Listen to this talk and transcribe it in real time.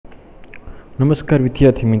નમસ્કાર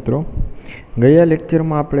વિદ્યાર્થી મિત્રો, ગયા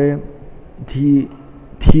લેક્ચરમાં આપણે જે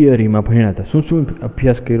થિયરીમાં ભણ્યા હતા, શું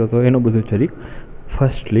અભ્યાસ કર્યો હતો એનો બધું જરીક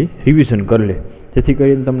ફર્સ્ટલી રિવિઝન કરી લે, જેથી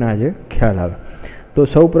કરીને તમને આજે ખ્યાલ આવે. તો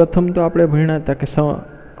સૌ પ્રથમ તો આપણે ભણ્યા હતા કે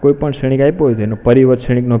કોઈ પણ શ્રેણિક આપ્યો હોય તો એનો પરિવર્ત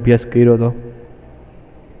શ્રેણિકનો અભ્યાસ કર્યો હતો.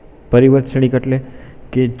 પરિવર્ત શ્રેણિક એટલે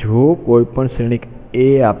કે જો કોઈ પણ શ્રેણિક એ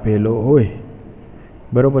આપેલો હોય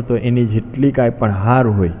બરાબર, તો એની જેટલી કાંઈ પણ હાર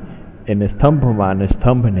હોય એને સ્તંભમાં અને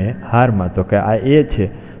સ્તંભને હારમાં, તો કે આ એ છે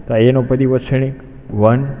તો એનો પરિવર્ત શ્રેણિક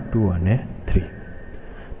 1, 2 અને 3.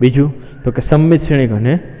 બીજું તો કે સંમિત શ્રેણિક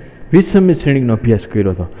અને વિસંમિત શ્રેણિકનો અભ્યાસ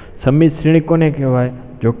કર્યો હતો. સંમિત શ્રેણિક કોને કહેવાય?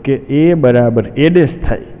 જો કે એ બરાબર એ ડેશ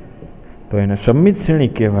થાય તો એને સંમિત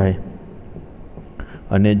શ્રેણિક કહેવાય,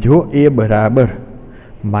 અને જો એ બરાબર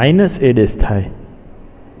માઇનસ એ ડેશ થાય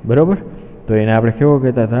બરાબર, તો એને આપણે કેવો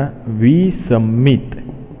કહેતા હતા? વિસંમિત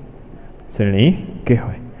શ્રેણી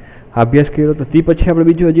કહેવાય. અભ્યાસ કર્યો તો તે પછી આપણે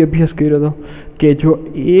બીજો હજી અભ્યાસ કર્યો હતો કે જો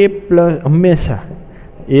એ પ્લસ હંમેશા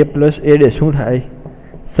એ પ્લસ એ ડેશ શું થાય?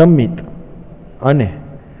 સંમિત, અને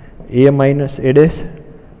એ માઇનસ એ ડેશ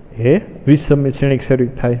એ વિસંમિત શ્રેણિક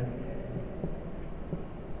સ્વરૂપ થાય.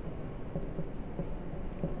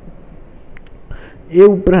 એ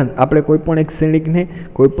ઉપરાંત આપણે કોઈ પણ એક શ્રેણિકને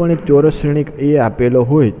કોઈ પણ એક ચોરસ શ્રેણિક એ આપેલો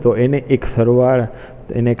હોય તો એને એક સરવાળા,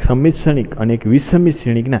 એને એક સંમિત શ્રેણિક અને એક વિસંમિત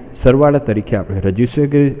શ્રેણિકના સરવાળા તરીકે આપણે રજીસ્ટર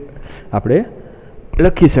કરી આપણે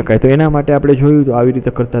લખી શકાય. તો એના માટે આપણે જોયું તો આવી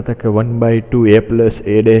રીતે કરતા હતા કે 1/2 એ પ્લસ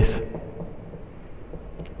એ ડેશ,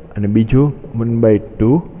 અને બીજું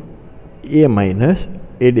 1/2 એ માઇનસ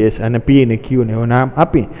એ ડેશ, અને પી અને ક્યુ ને એવું નામ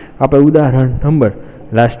આપી આપણે ઉદાહરણ નંબર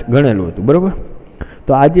લાસ્ટ ગણેલું હતું બરાબર.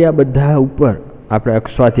 તો આજે આ બધા ઉપર આપણે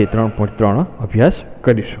સ્વાધ્યાય 3.3 અભ્યાસ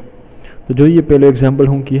કરીશું. તો જોઈએ પહેલો એક્ઝામ્પલ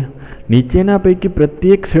શું કહે? નીચેના પૈકી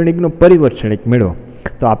પ્રત્યેક શ્રેણિકનો પરિવર્ત શ્રેણિક મેળવો.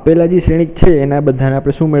 તો આપેલા જે શ્રેણિક છે એના બધાને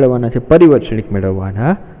આપણે શું મેળવવાના છે? પરિવર્ત શ્રેણિક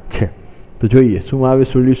મેળવવાના છે. તો જોઈએ શું આવે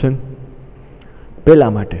સોલ્યુશન.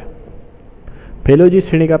 પહેલા માટે પહેલો જે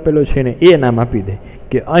શ્રેણિક આપેલો છે એને એ નામ આપી દે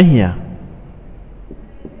કે અહીંયા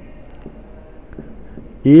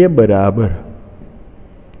એ બરાબર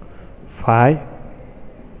 5,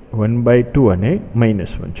 1/2 અને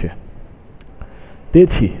 -1 છે.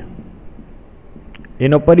 તેથી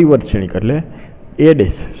એનો પરિવર્ત શ્રેણિક એટલે એ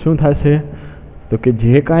ડેશ શું થશે? તો કે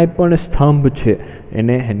જે કાંઈ પણ સ્તંભ છે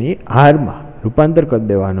એને એની હારમાં રૂપાંતર કરી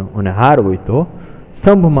દેવાનું, અને હાર હોય તો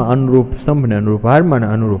સ્તંભમાં અનુરૂપ, સ્તંભને અનુરૂપ હારમાં,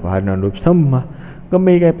 અનુરૂપ હારને અનુરૂપ સ્તંભમાં, ગમે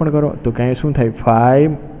એ કાંઈ પણ કરો તો કાંઈ શું થાય?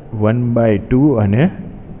 5, 1/2 અને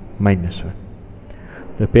 -1.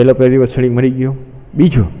 તો પહેલો પરિવર્ત શ્રેણિક મળી ગયો.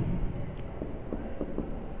 બીજો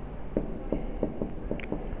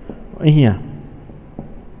અહીંયા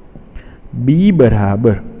બી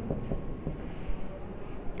બરાબર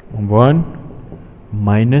 1,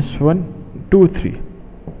 -1, 2, 3.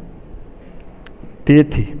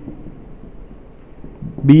 તેથી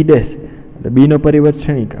બી ડેશ એટલે બીનો પરિવર્ત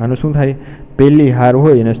શ્રેણિક આનો શું થાય? પહેલી હાર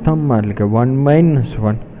હોય એને સ્તંભમાં એટલે કે 1,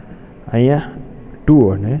 -1, અહીંયા 2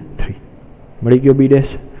 અને 3 મળી ગયો બી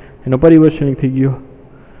ડેશ, એનો પરિવર્ત શ્રેણિક થઈ ગયો.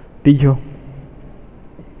 ત્રીજો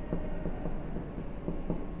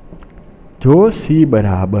જો સી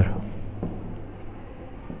બરાબર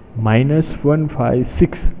 -1, 5,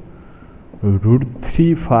 6,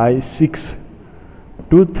 √3, 5, 6,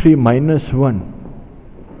 2, 3, -1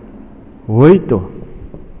 હોય તો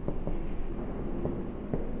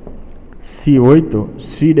સી હોય તો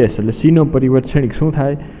સી ડેશ એટલે સીનો પરિવર્ત શ્રેણિક શું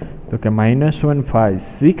થાય? તો કે -1, 5,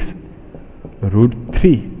 6,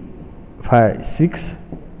 √3, 5, 6,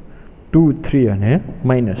 2, 3 અને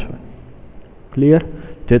 -1. ક્લિયર?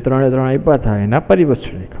 જે 3 એ 3 આપ્યા થાય એના પરિવર્ત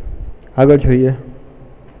શ્રેણિક. આગળ જોઈએ.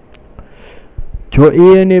 જો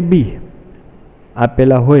એ અને બી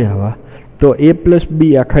આપેલા હોય આવા તો એ પ્લસ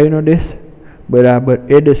બી આખાઈનો ડેશ બરાબર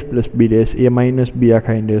એ ડેશ પ્લસ બી ડેશ, એ માઇનસ બી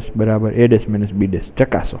આખાઈ ડેશ બરાબર એ ડેશ માઇનસ બી ડેશ.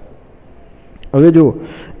 ચકાસો. હવે જો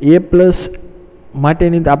એ પ્લસ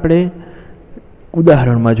માટેની આપણે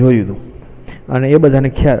ઉદાહરણમાં જોયું હતું અને એ બધાને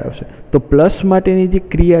ખ્યાલ આવશે. તો પ્લસ માટેની જે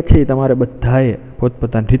ક્રિયા છે એ તમારે બધાએ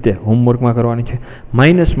પોતપોતાની રીતે હોમવર્કમાં કરવાની છે.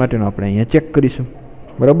 માઇનસ માટેનું આપણે અહીંયા ચેક કરીશું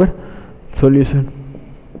બરાબર. સોલ્યુશન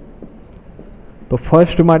તો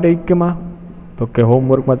ફર્સ્ટ માટે કેમાં? તો કે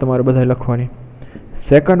હોમવર્કમાં તમારે બધાએ લખવાની.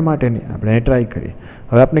 સેકન્ડ માટેની આપણે ટ્રાય કરીએ.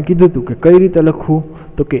 હવે આપણે કીધું હતું કે કઈ રીતે લખવું,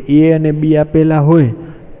 તો કે એ અને બી આપેલા હોય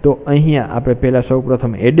તો અહીંયા આપણે પહેલાં સૌ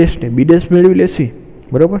પ્રથમ એ ડેશ ને બી ડેશ મેળવી લેશી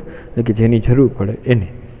બરાબર, એટલે કે જેની જરૂર પડે એને.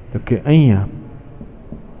 તો કે અહીંયા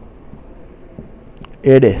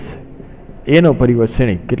એ ડેશ એનો પરિવર્ત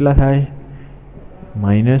શ્રેણિક કેટલા થાય?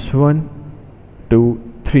 -1, 2,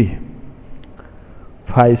 3,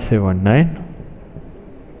 5, 7, 9,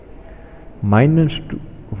 -2,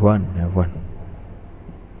 1 ને 1.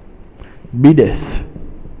 બી ડેશ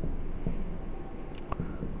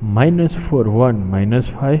 -4 1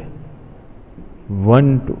 -5 1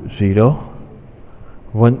 2 0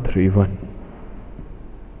 1 3 1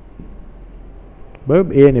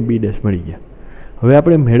 બરાબર એ અને બી ડેશ મળી ગયા. હવે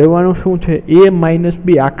આપણે મેળવવાનું શું છે એ માઇનસ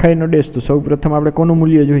બી આખાઈનો ડેશ. તો સૌ પ્રથમ આપણે કોનું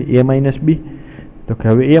મૂલ્ય જોઈએ એ માઇનસ બી. તો કે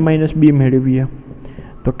હવે એ માઇનસ બી મેળવીએ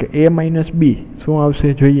તો કે એ માઇનસ બી શું આવશે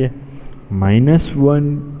જોઈએ -1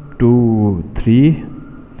 2 3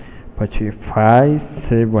 પછી 5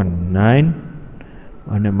 7 9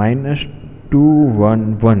 અને -2 1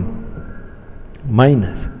 1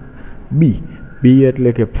 માઇનસ બી બી એટલે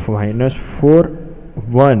કે -4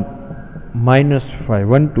 1 -5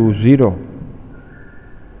 1 2 0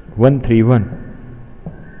 1 3 1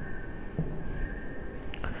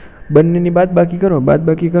 બંનેની બાદબાકી કરો.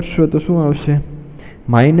 બાદબાકી કરશો તો શું આવશે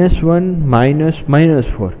 -1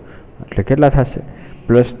 -4 એટલે કેટલા થશે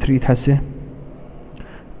 +3 થશે.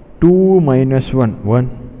 2 -1 1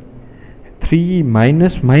 3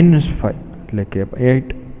 -5 એટલે કે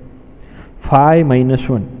 8 5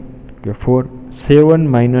 -1 કે 4 7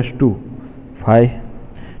 -2 5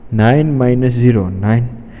 9 -0 9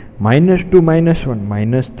 -2 -1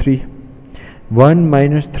 -3 1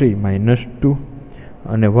 -3 -2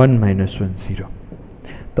 અને 1 -1 0.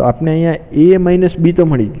 તો આપણે અહીંયા a માઇનસ બી તો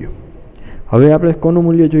મળી ગયું. હવે આપણે કોનું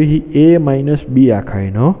મૂલ્ય જોઈએ a માઇનસ બી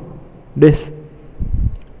આખાઈનો ડેશ.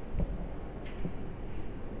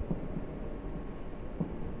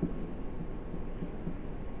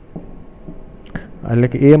 એટલે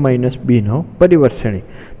કે a માઇનસ બીનો પરિવર્તણિક.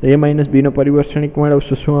 તો a માઇનસ બીનો પરિવર્તણિક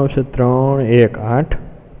મેળવશું શું આવશે 3 1 8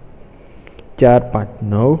 4 5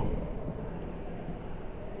 9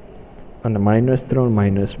 અને -3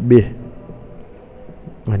 -2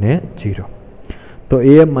 અને 0. તો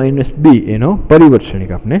a માઇનસ બી એનો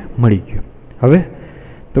પરિવર્તણિક આપણે મળી ગયો. હવે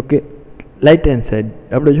તો કે રાઈટ હેન્ડ સાઈડ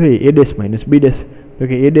આપણે જોઈએ a dash minus B dash. તો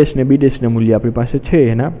કે a ડેશ ને બી ડેશના મૂલ્ય આપણી પાસે છે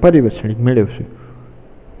એના પરિવર્તણિક મેળવશું.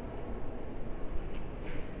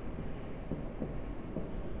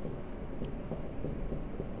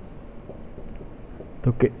 તો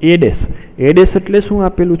કે a ડેશ એટલે શું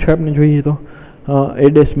આપેલું છે આપણે જોઈએ તો a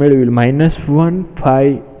ડેશ મેળવેલું -1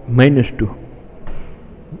 5 -2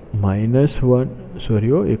 -1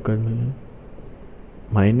 સોરી એક જ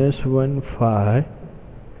 -1 5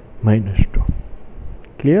 -2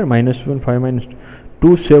 ક્લિયર. -1 5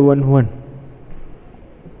 -2 7 1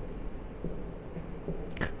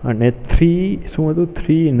 અને 3 શું હતું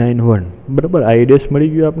 3 9 1 બરાબર. આ a ડેશ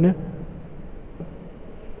મળી ગયું આપણે.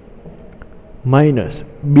 માઇનસ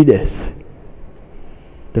બી ડેશ.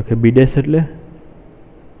 તો કે બી ડેશ એટલે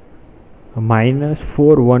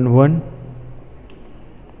 -4 1 1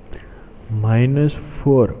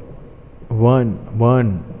 -4 1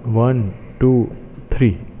 1 1 2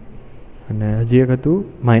 3 અને હજી એક હતું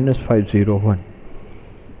 -5 0 1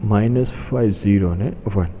 -5 0 ને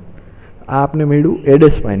 1. આ આપણે મળ્યું a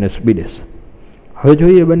dash minus B dash. હવે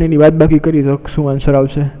જોઈએ બંનેની બાદબાકી કરી તો શું આન્સર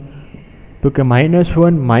આવશે તો કે -1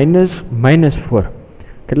 -4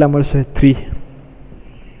 કેટલા મળશે 3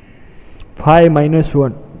 5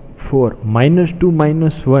 -1 4 -2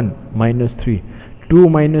 -1 -3 2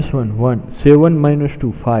 -1 1 7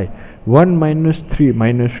 -2 5 1 -3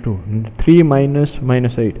 -2 3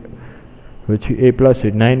 -8 પછી a +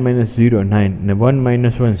 8 9 -0 9 ને 1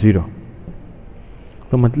 -1 0.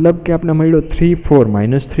 તો મતલબ કે આપણે મળ્યો 3 4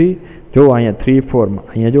 -3. જો અહીંયા 3 4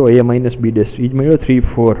 અહીંયા જો a માઇનસ બી ડેશ એ જ મળ્યો 3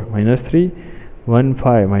 4 -3 1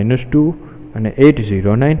 5 -2 અને 8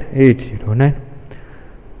 0 9 8 0 9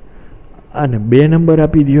 અને 2 નંબર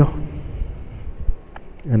આપી દો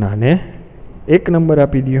અને આને 1 નંબર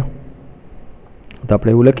આપી દો. તો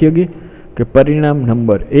આપણે એવું લખીએ કે પરિણામ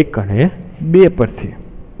નંબર 1 અને 2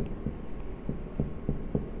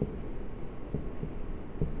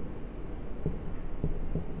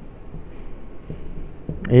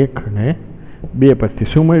 પરથી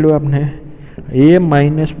શું મળ્યું આપણે a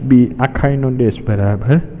માઇનસ બી આખાઈનો ડેશ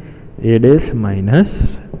બરાબર a dash minus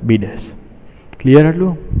B dash. Clear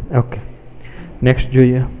આટલું? ઓકે. નેક્સ્ટ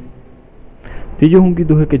જોઈએ. ત્રીજું શું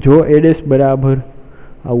કીધું હોય કે જો a ડેશ બરાબર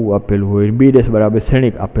આવું આપેલું હોય બી ડેશ બરાબર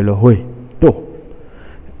શ્રેણિક આપેલો હોય તો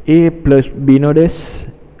a પ્લસ બીનો ડેશ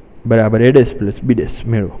બરાબર a dash plus B dash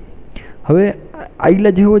મેળવો. હવે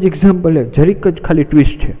આગલા જેવો જ એક્ઝામ્પલ જરીક જ ખાલી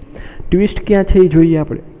ટ્વિસ્ટ છે. ટ્વિસ્ટ ક્યાં છે એ જોઈએ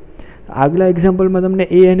આપણે. આગલા એક્ઝામ્પલમાં તમને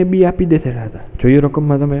a અને b આપી દેતા હતા. જોઈએ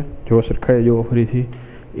રકમમાં તમે જો સરખાઈ જુઓ ફરીથી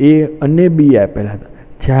a અને b આપેલા હતા.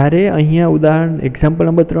 જ્યારે અહીંયા ઉદાહરણ એક્ઝામ્પલ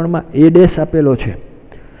નંબર 3માં a ડેશ આપેલો છે.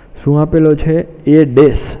 શું આપેલો છે a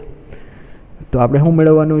ડેશ. તો આપણે શું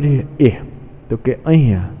મેળવવાનું છે a. તો કે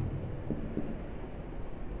અહીંયા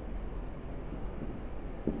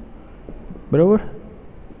બરાબર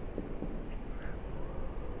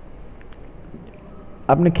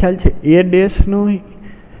आपने ख्याल है ए डैश नो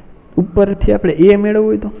ऊपर थी આપણે એ મેળવવું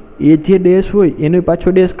હોય તો એ જે ડેશ હોય એનો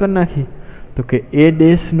પાછો ડેશ કરી નાખી તો કે એ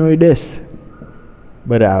ડેશ નો ડેશ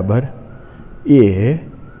બરાબર એ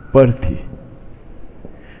પરથી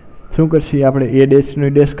શું કરશી આપણે એ ડેશ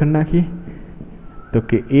નો ડેશ કરી નાખી તો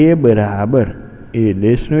કે એ બરાબર એ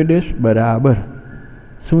ડેશ નો ડેશ બરાબર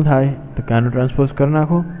શું થાય તો કે આનો ટ્રાન્સપોઝ કરી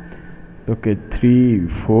નાખો તો કે 3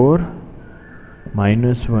 4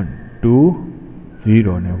 -1 2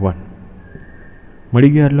 0 ને 1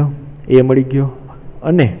 મળી ગયો એટલો એ મળી ગયો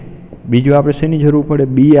અને બીજો આપણે શેની જરૂર પડે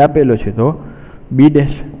બી આપેલો છે તો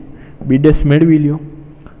બી ડેશ મેળવી લ્યો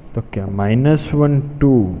તો કે -1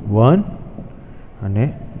 2 1 અને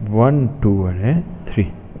 1 2 અને 3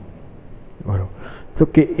 બરાબર તો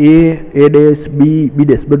કે એ ડેશ બી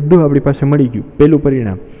ડેશ બધું આપણી પાસે મળી ગયું પહેલું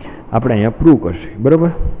પરિણામ આપણે અહીંયા પ્રૂવ કરશે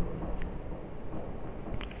બરાબર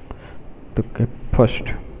તો કે ફર્સ્ટ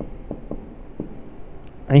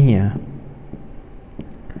અહીંયા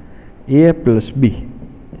a પ્લસ બી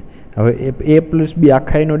હવે a પ્લસ બી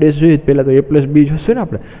આખાઈનો ડેશ જોઈએ પહેલાં તો a પ્લસ બી જોશે ને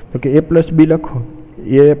આપણે તો કે a પ્લસ બી લખો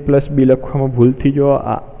a પ્લસ બી લખવામાં ભૂલથી જો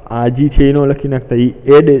આ જી છે એનો લખી નાખતા એ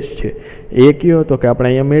a ડેશ છે એ કયો તો કે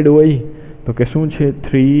આપણે અહીંયા મેળવો હોય તો કે શું છે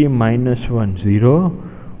 3 -1 0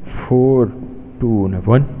 4 2 ને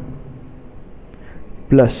 1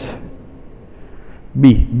 પ્લસ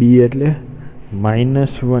બી એટલે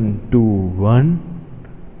 -1 2 1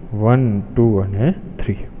 1 2 અને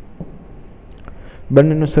 3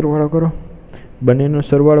 બંનેનો સરવાળો કરો બંનેનો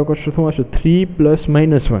સરવાળો કરશો શું આવશે 3 +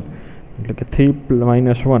 -1 એટલે કે 3 -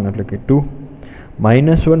 1 એટલે કે 2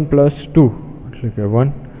 -1 + 2 એટલે કે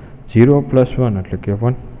 1 0 + 1 એટલે કે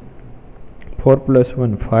 1 4 +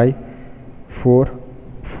 1 5 4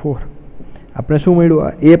 4 આપણે શું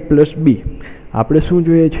મળ્યું a પ્લસ બી આપણે શું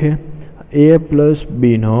જોઈએ છે a plus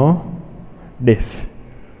B no dash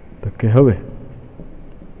તો કે હવે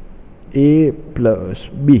a પ્લસ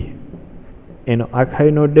બી એનો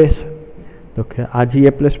આખાઈનો ડેશ તો કે આ જે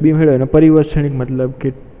a પ્લસ બી મળ્યો એનો પરિવર્તનિક મતલબ કે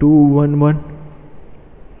 2 1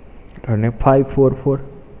 1 અને 5 4 4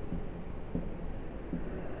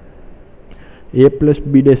 a પ્લસ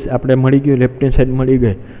બી ડેશ આપણે મળી ગયું લેફ્ટ હેન્ડ સાઈડ મળી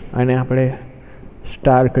ગઈ અને આપણે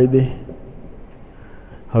સ્ટાર કહી દઈએ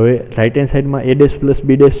હવે રાઈટ હેન્ડ સાઈડમાં a dash plus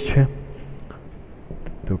B dash છે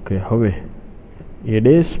તો કે હવે a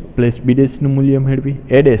ડેશ પ્લસ બી ડેશનું મૂલ્ય મેળવી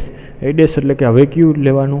a ડેશ એટલે કે હવે કયું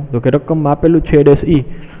લેવાનું તો કે રકમમાં આપેલું છે a ડેશ ઈ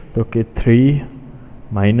તો કે 3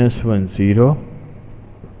 -1 0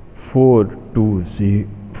 4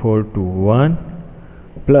 2 1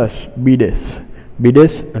 પ્લસ બી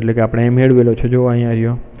ડેશ એટલે કે આપણે અહીં મેળવેલો છે જો અહીંયા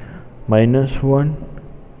રહ્યો -1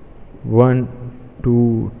 1 2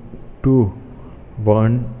 2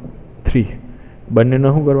 1 3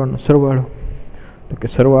 બંનેનો શું કરવાનો સરવાળો તો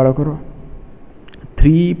કે સરવાળો કરો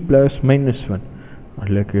 3 + -1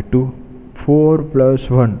 એટલે કે 2 4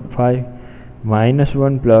 + 1 5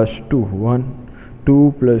 -1 + 2 1 2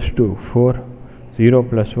 + 2 4 0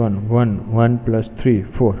 + 1 1 1 + 3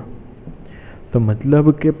 4 તો મતલબ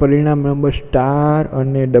કે પરિણામ નંબર સ્ટાર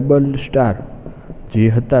અને ડબલ સ્ટાર જે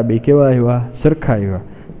હતા બે કેવા આવ્યા સરખા આવ્યા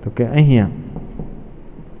તો કે અહીંયા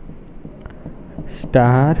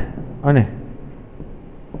સ્ટાર અને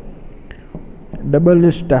ડબલ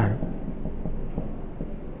સ્ટાર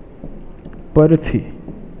પરથી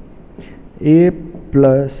a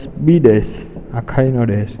plus B dash આખાઈનો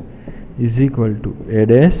dash = a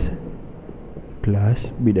dash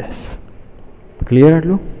plus B dash clear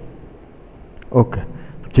આટલું ઓકે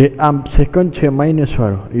જે આમ સેકન્ડ છે માઇનસ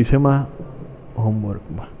વાળો એ શેમાં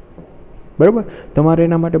હોમવર્કમાં બરાબર તમારે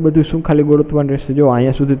એના માટે બધું શું ખાલી ગોળવવાનું રહેશે જો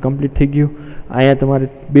અહીંયા સુધી કમ્પ્લીટ થઈ ગયું અહીંયા તમારે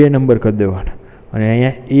 2 નંબર કરી દેવાના અને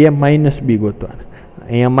અહીંયા a - બી ગોતવાના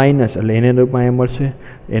અહીંયા માઇનસ એટલે એને રૂપમાં એ મળશે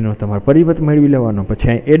એનો તમારે પરિવર્ત મેળવી લેવાનો પછી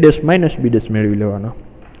અહીં a dash minus B dash મેળવી લેવાનો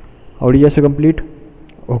આવડી જશે કમ્પ્લીટ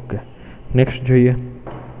ઓકે નેક્સ્ટ જોઈએ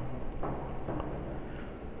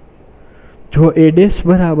જો a ડેશ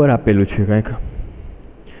બરાબર આપેલું છે કંઈક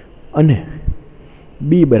અને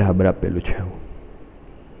બી બરાબર આપેલું છે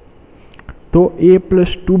તો a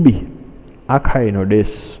 + 2b આખાઈનો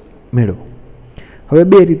ડેશ મેળવો હવે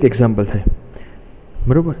બે રીતે એક્ઝામ્પલ થાય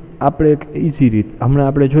બરાબર આપણે એક ઇઝી રીત હમણાં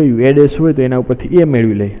આપણે જોયું a ડેશ હોય તો એના ઉપરથી a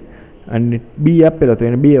મેળવી લઈએ અને બી આપેલો તો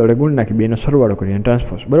એને 2 વડે ગુણ નાખી બેનો સરવાળો કરી અને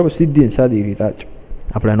ટ્રાન્સપોઝ બરાબર સીધી સાદી રીત આ જ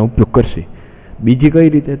આપણે આનો ઉપયોગ કરશે બીજી કઈ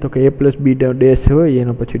રીતે તો કે a + b ડેશ હોય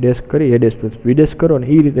એનો પછી ડેશ કરી a ડેશ + b ડેશ કરો ને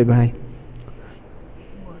એ રીતે ગણાય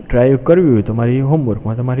ટ્રાય કરવી હોય તો મારી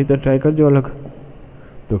હોમવર્કમાં તમારી રીતે ટ્રાય કરજો અલગ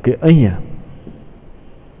તો કે અહીંયા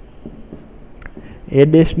a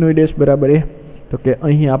ડેશનો ડેશ બરાબર a તો કે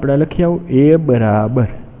અહીં આપણે લખી આવું a બરાબર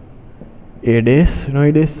a ડેશનો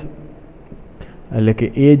ડેશ એટલે કે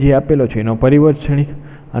એ જે આપેલો છે એનો પરિવર્ત શ્રેણિક,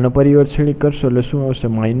 આનો પરિવર્ત શ્રેણિક કરશો એટલે શું આવશે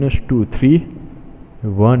 -2 3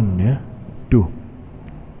 1 ને 2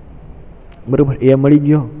 બરાબર. એ મળી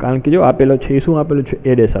ગયો કારણ કે જો આપેલો છે એ શું આપેલું છે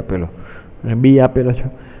એ ડેશ આપેલો અને બી આપેલો છે.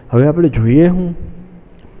 હવે આપણે જોઈએ હું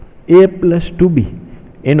a + 2b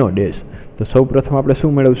એનો ડેશ. તો સૌ પ્રથમ આપણે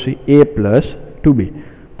શું મેળવશું a + 2b.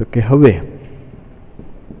 તો કે હવે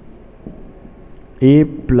a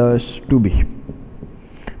 + 2b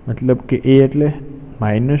મતલબ કે a એટલે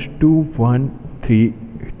 -2 1 3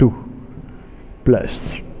 2 પ્લસ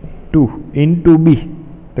 2 ઇન્ટુ b.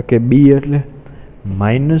 તો કે b એટલે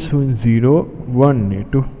 -1 0 1 ને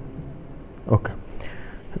 2. ઓકે,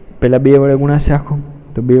 પહેલાં 2 વડે ગુણાશે આખું,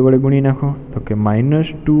 તો 2 વડે ગુણી નાખો. તો કે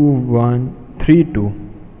 -2 1 3 2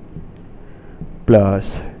 પ્લસ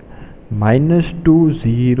 -2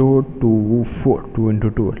 0 2 4 2 ઇન્ટુ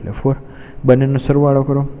 2 એટલે 4. બંનેનો સરવાળો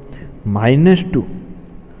કરો. -2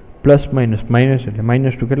 પ્લસ માઇનસ માઇનસ એટલે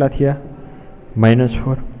 -2 કેટલા થયા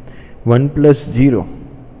 -4. 1 + 0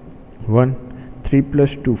 1 3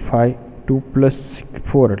 + 2 5 2 +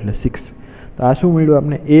 4 એટલે 6. તો આ શું મળ્યું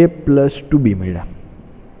આપણે a + 2b મળ્યા.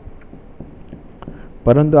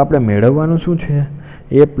 પરંતુ આપણે મેળવવાનું શું છે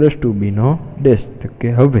a + 2b નો ડેશ. તો કે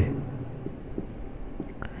હવે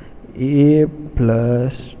a +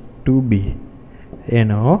 2b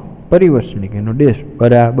એનો પરિવર્ત શ્રેણિક એનો ડેશ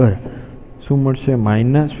બરાબર શું મળશે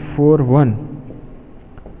 -4 1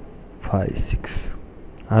 5 6.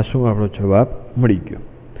 આ શું આપણો જવાબ મળી ગયો.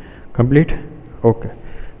 કમ્પ્લીટ. ઓકે,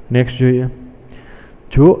 નેક્સ્ટ જોઈએ.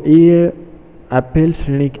 જો એ આપેલ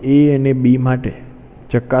શ્રેણિક a અને b માટે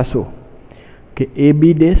ચકાસો કે ab'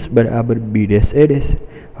 બરાબર b' a'.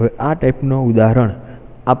 હવે આ ટાઈપનું ઉદાહરણ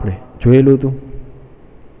આપણે જોયેલું હતું.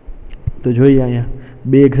 તો જોઈએ અહીંયા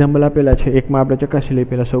 2 એક્ઝામ્પલ આપેલા છે. એકમાં આપણે ચકાસી લઈએ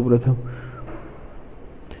પહેલાં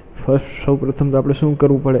સૌપ્રથમ તો આપણે શું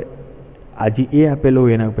કરવું પડે, આજે એ આપેલો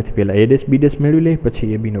હોય એના પછી પહેલાં a' b' મેળવી લઈએ,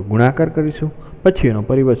 પછી abનો ગુણાકાર કરીશું, પછી એનો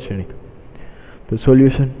પરિવર્ત શ્રેણિક. તો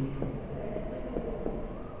સોલ્યુશન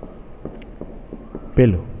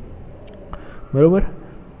પહેલું બરાબર.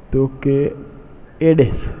 તો કે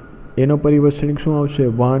a' એનો પરિવર્ત શ્રેણિક શું આવશે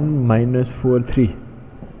 1 - 4 3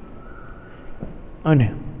 અને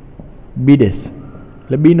b'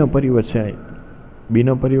 એટલે bનો પરિવર્ત છે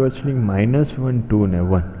bનો પરિવર્ત શ્રેણિક -1 2 ને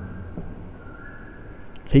 1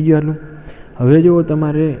 થઈ ગયું. આટલું. હવે જો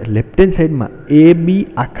તમારે લેફ્ટ હેન્ડ સાઈડમાં a b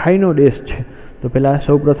આખાઈનો ડેશ છે તો પહેલાં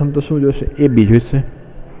સૌ પ્રથમ તો શું જોશે a b જોઈશે.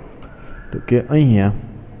 તો કે અહીંયા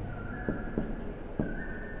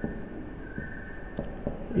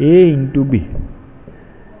a × b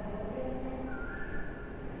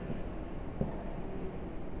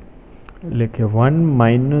એટલે કે 1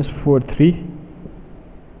 - 4 3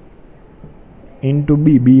 ઇન્ટુ b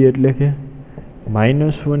એટલે કે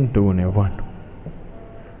 -1 2 ને 1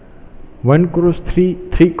 1 × 3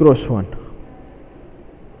 3 × 1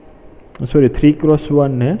 સોરી 3 ×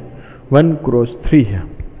 1 ને 1 × 3 છે.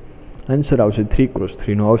 આન્સર આવશે 3 ×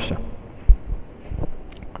 3 નો આવશે.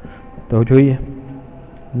 તો જોઈએ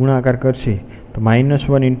ગુણાકાર કરશે તો -1 ×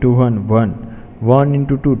 1 1 1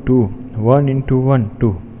 × 2 2 1 × 1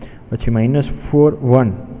 2 પછી -4 1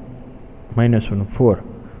 -1 4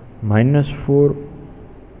 -4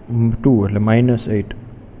 2 એટલે -8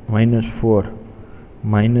 -4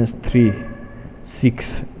 -3 6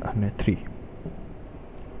 અને 3.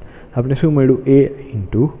 આપણે શું મળ્યું a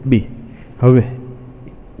 × b. હવે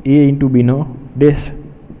a × b નો ડેશ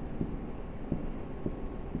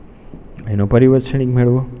એનો પરિવર્ત શ્રેણિક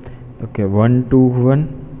મેળવો. તો કે 1 2 1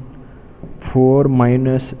 4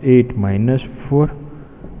 -8 -4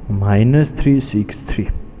 -3 6 3.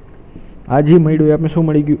 આ જે મળ્યું એ આપણે શું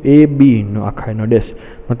મળી ગયું a b નો આખાનો ડેશ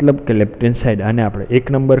મતલબ કે લેફ્ટ હેન્ડ સાઈડ. આને આપણે 1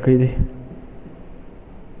 નંબર કહી દઈએ.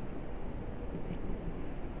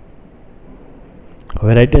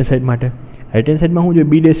 હવે રાઈટ હેન્ડ સાઈડ માટે રાઈટ હેન્ડ સાઈડમાં શું જોઈએ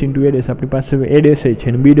b' × a'. આપણી પાસે હવે a' છે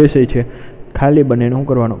અને b' છે, ખાલી બંનેને શું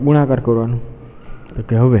કરવાનો ગુણાકાર કરવાનો. તો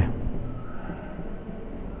કે હવે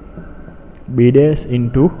b' ×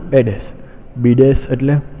 a'. b'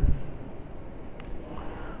 એટલે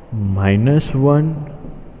 -1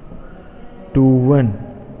 2 1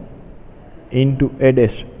 ઇન્ટુ a'.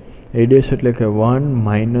 a' એટલે કે 1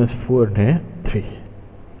 - 4 ને 3.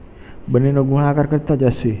 બંનેનો ગુણાકાર કરતા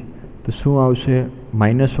જશે તો શું આવશે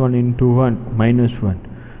 -1 × 1 -1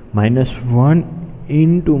 -1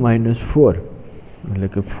 ઇન્ટુ -4 એટલે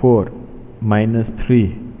કે 4 -3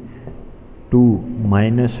 2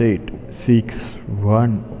 -8 6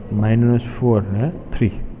 1 -4 ને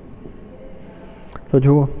 3. તો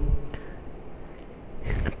જુઓ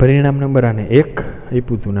પરિણામ નંબર આને 1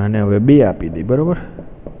 આપ્યું હતું ને આને હવે 2 આપી દઈ બરાબર.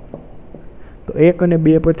 તો 1 અને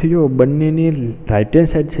 2 પરથી જો બંનેની રાઈટ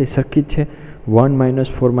હેન્ડ સાઈડ છે સરખી જ છે, 1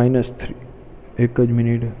 - 4 - 3 એક જ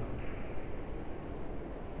મિનિટ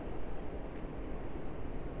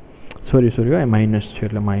સોરી માઇનસ છે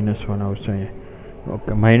એટલે -1 આવશે અહીંયા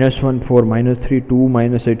ઓકે -1 4 -3 2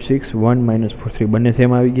 -8 6 1 -4 3 બંને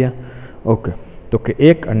સેમ આવી ગયા ઓકે તો કે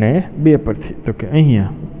 1 અને 2 પરથી તો કે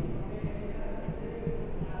અહીંયા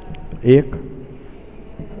 1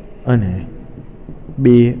 અને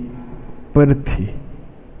 2 પરથી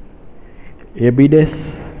AB'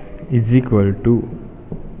 is equal to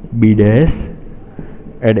B' A'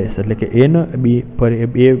 એટલે કે A નો B પર A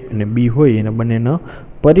અને B હોય એને બંનેનો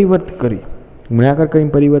પરિવર્ત કરી ગુણાકાર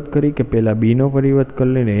કરીને પરિવર્ત કરી કે પહેલાં બીનો પરિવર્ત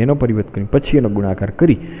કરી લઈને એનો પરિવર્ત કરી પછી એનો ગુણાકાર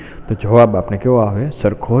કરી તો જવાબ આપણે કેવો આવે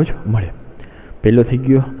સરખો જ મળે પહેલો થઈ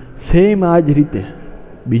ગયો સેમ આ જ રીતે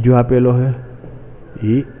બીજો આપેલો છે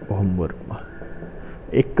એ હોમવર્કમાં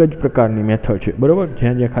એક જ પ્રકારની મેથડ છે બરાબર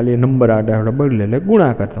જ્યાં જ્યાં ખાલી નંબર આપણે બદલે એટલે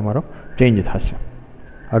ગુણાકાર તમારો ચેન્જ થશે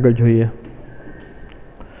આગળ જોઈએ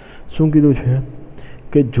શું કીધું છે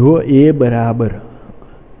કે જો એ બરાબર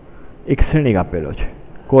એક શ્રેણિક આપેલો છે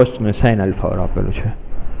કોસ ને સાઇન આલ્ફા આપેલું છે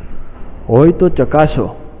હોય તો ચકાસો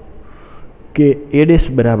કે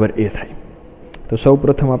A' બરાબર A થાય તો સૌ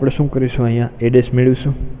પ્રથમ આપણે શું કરીશું અહીંયા A'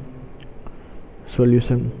 મેળવીશું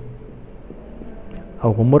સોલ્યુશન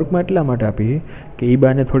આ હોમવર્કમાં એટલા માટે આપીએ કે એ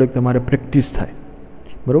બાને થોડીક તમારે પ્રેક્ટિસ થાય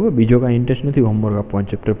બરાબર બીજો કાંઈ ઇન્ટરેસ્ટ નથી હોમવર્ક આપવાનું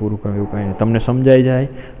ચેપ્ટર પૂરું કરવું એવું કાંઈ નહીં તમને સમજાઈ જાય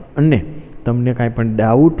અને તમને કાંઈ પણ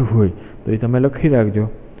ડાઉટ હોય તો એ તમે લખી રાખજો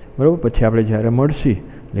બરાબર પછી આપણે જ્યારે મળશી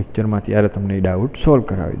લેક્ચરમાં ત્યારે તમને એ ડાઉટ સોલ્વ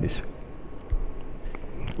કરાવી દઈશું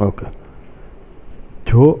ઓકે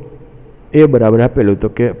જો એ બરાબર આપેલું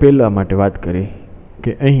તો કે પહેલા માટે વાત કરી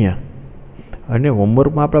કે અહીંયા અને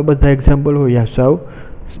હોમવર્કમાં આપણા બધા એક્ઝામ્પલ હોય યા સાવ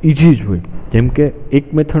ઇઝી જ હોય જેમ કે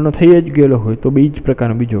એક મેથડનો થઈ જ ગયેલો હોય તો બે જ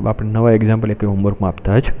પ્રકારનો બીજો આપણે નવા એક્ઝામ્પલ એક હોમવર્કમાં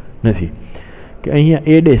આપતા જ નથી કે અહીંયા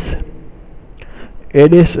A'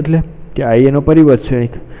 એટલે કે આ એનો પરિવર્ત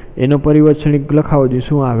શ્રેણિક એનો પરિવર્ત શ્રેણિક લખાવો જોઈએ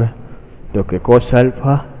શું આવે તો કે cos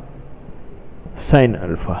alpha sine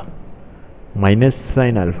alpha minus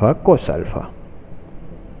sine alpha cos alpha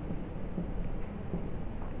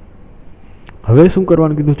હવે શું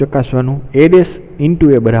કરવાનું કીધું ચકાસવાનું A' ઇન્ટુ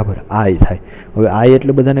A બરાબર I થાય હવે I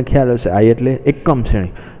એટલે બધાને ખ્યાલ હશે I એટલે એકમ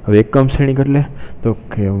શ્રેણી હવે એકમ શ્રેણી એટલે તો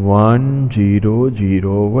કે 1 0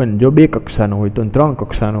 0 1 જો બે કક્ષાનો હોય તો ત્રણ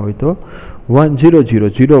કક્ષાનો હોય તો 1 0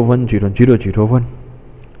 0 0 1 0 0 0 1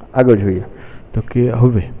 આગળ જોઈએ તો કે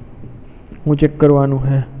હવે હું ચેક કરવાનું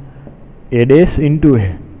છે A' ઇન્ટુ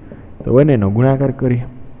A તો બંનેનો ગુણાકાર કરીએ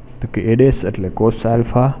તો કે A' એટલે cos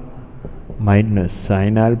alpha minus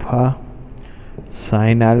sine alpha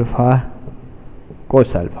sine alpha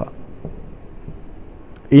cos alpha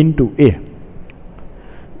into A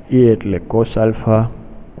એટલે cos alpha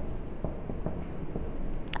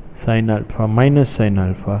sine alpha minus sine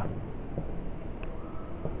alpha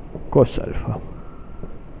cos alpha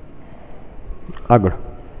આગળ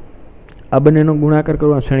આ બંનેનો ગુણાકાર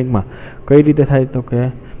કરવાનો શ્રેણિકમાં કઈ રીતે થાય તો કે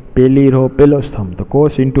પહેલી રો પહેલો સ્તંભ તો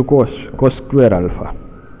cos into cos cos square alpha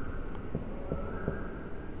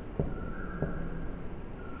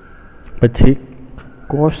પછી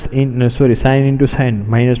cos sign into sign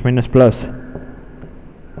minus minus plus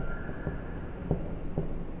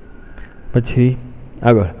પછી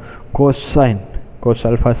આગળ cos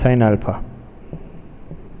alpha sine alpha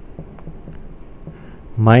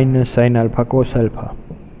minus sine alpha cos alpha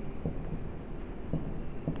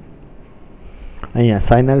અહીંયા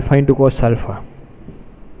sine alpha into cos alpha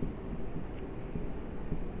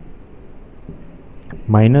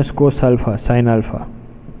minus cos alpha sine alpha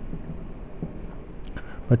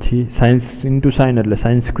પછી sign into sign એટલે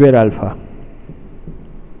sine square alpha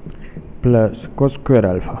plus cos square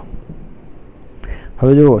alpha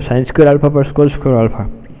હવે જુઓ sine square alpha plus cos square alpha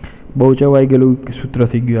બહુ ચવાઈ ગયેલું સૂત્ર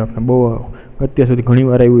થઈ ગયું આપણે બહુ અત્યાર સુધી ઘણી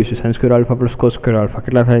વાર આવ્યું છે sine square alpha plus cos square alpha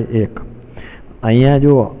કેટલા થાય 1 અહીંયા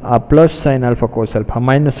જુઓ આ plus sine alpha cos alpha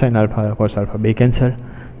minus sine alpha cos alpha બે કેન્સલ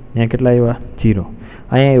અહીંયા કેટલા આવ્યા 0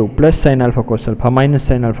 અહીંયા એવું plus sine alpha cos alpha minus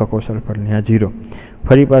sine alpha cos alpha એટલે અહીંયા 0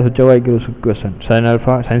 ફરી પાછું ચવાઈ ગયેલું equation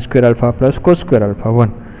sine square alpha plus cos square alpha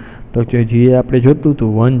 1 તો જે આપણે જોતું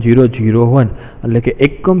હતું 1 0 0 1 એટલે કે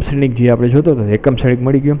એકમ શ્રેણિક જે આપણે જોતો હતો એકમ શ્રેણિક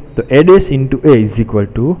મળી ગયો તો A' into A is equal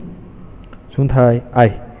to શું થાય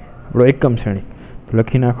I આપણો એકમ શ્રેણિક તો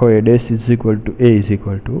લખી નાખો A' is equal to A is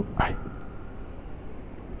equal to I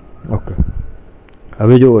okay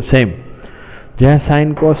હવે જુઓ સેમ જ્યાં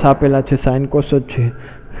સાઇન કોસ આપેલા છે સાઇન કોસ જ છે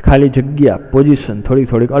ખાલી જગ્યા પોઝિશન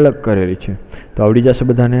થોડીક અલગ કરેલી છે તો આવડી જશે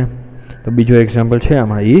બધાને તો બીજો એક્ઝામ્પલ છે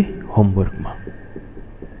આમાં એ હોમવર્કમાં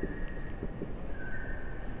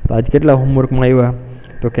તો આજ કેટલા હોમવર્કમાં આવ્યા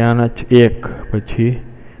તો કે આના 1 પછી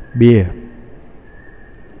 2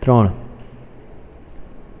 3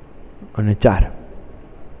 અને 4.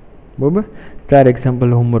 બરાબર, 4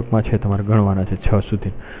 એક્ઝામ્પલ હોમવર્કમાં છે, તમારે ગણવાના છે 6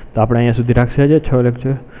 સુધી. તો આપણે અહીંયા સુધી રાખશે છે 6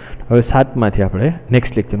 લેક્ચર. હવે 7માંથી આપણે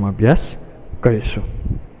નેક્સ્ટ લેક્ચરમાં અભ્યાસ કરીશું.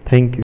 Thank you.